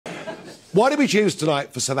Why did we choose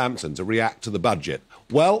tonight for Southampton to react to the budget?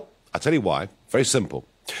 Well, I'll tell you why. Very simple.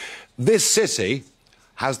 This city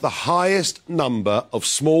has the highest number of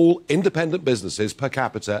small independent businesses per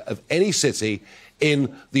capita of any city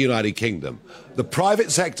in the United Kingdom. The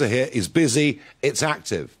private sector here is busy, it's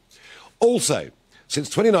active. Also, since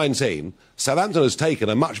 2019, Southampton has taken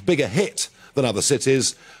a much bigger hit than other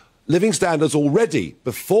cities. Living standards already,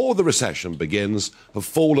 before the recession begins, have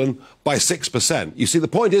fallen by 6%. You see, the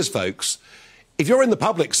point is, folks, if you're in the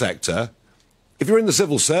public sector, if you're in the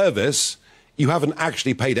civil service, you haven't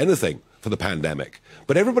actually paid anything for the pandemic,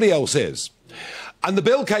 but everybody else is. And the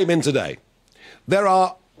bill came in today. There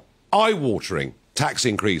are eye-watering tax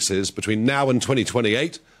increases between now and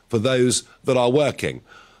 2028 for those that are working.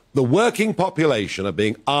 The working population are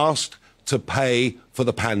being asked to pay for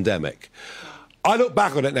the pandemic. I look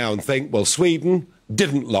back on it now and think, well, Sweden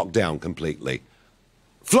didn't lock down completely.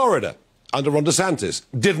 Florida, under Ron DeSantis,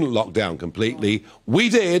 didn't lock down completely. We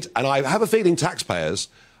did, and I have a feeling taxpayers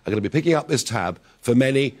are going to be picking up this tab for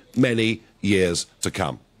many, many years to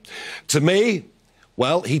come. To me,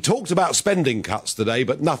 well, he talked about spending cuts today,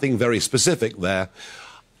 but nothing very specific there.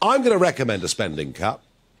 I'm going to recommend a spending cut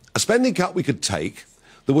we could take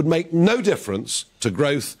that would make no difference to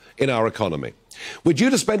growth in our economy. We're due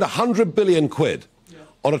to spend 100 billion quid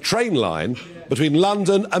on a train line between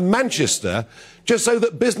London and Manchester just so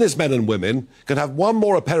that businessmen and women can have one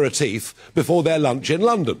more aperitif before their lunch in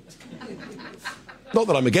London. Not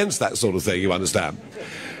that I'm against that sort of thing, you understand.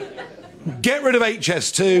 Get rid of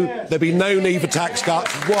HS2, there'd be no need for tax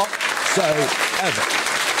cuts whatsoever.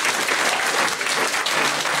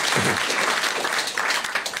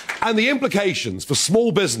 And the implications for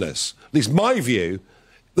small business, at least my view,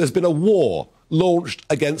 there's been a war launched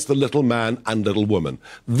against the little man and little woman.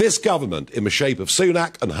 This government, in the shape of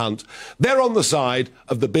Sunak and Hunt, they're on the side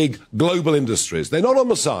of the big global industries. They're not on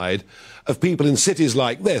the side of people in cities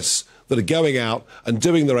like this that are going out and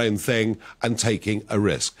doing their own thing and taking a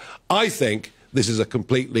risk. I think this is a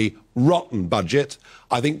completely rotten budget.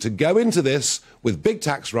 I think to go into this with big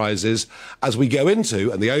tax rises as we go into,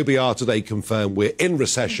 and the OBR today confirmed we're in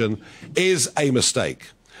recession, is a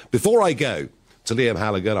mistake. Before I go to Liam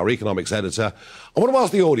Halligan, our economics editor, I want to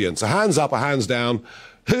ask the audience, a hands up, a hands down,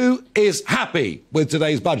 who is happy with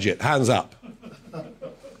today's budget? Hands up.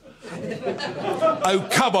 Oh,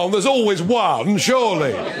 come on, there's always one,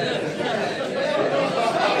 surely. Go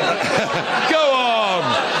on.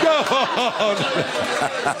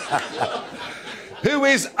 Who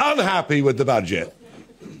is unhappy with the budget?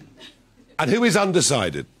 And who is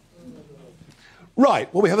undecided?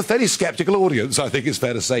 Right, well, we have a fairly sceptical audience, I think it's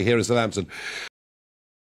fair to say, here in Southampton.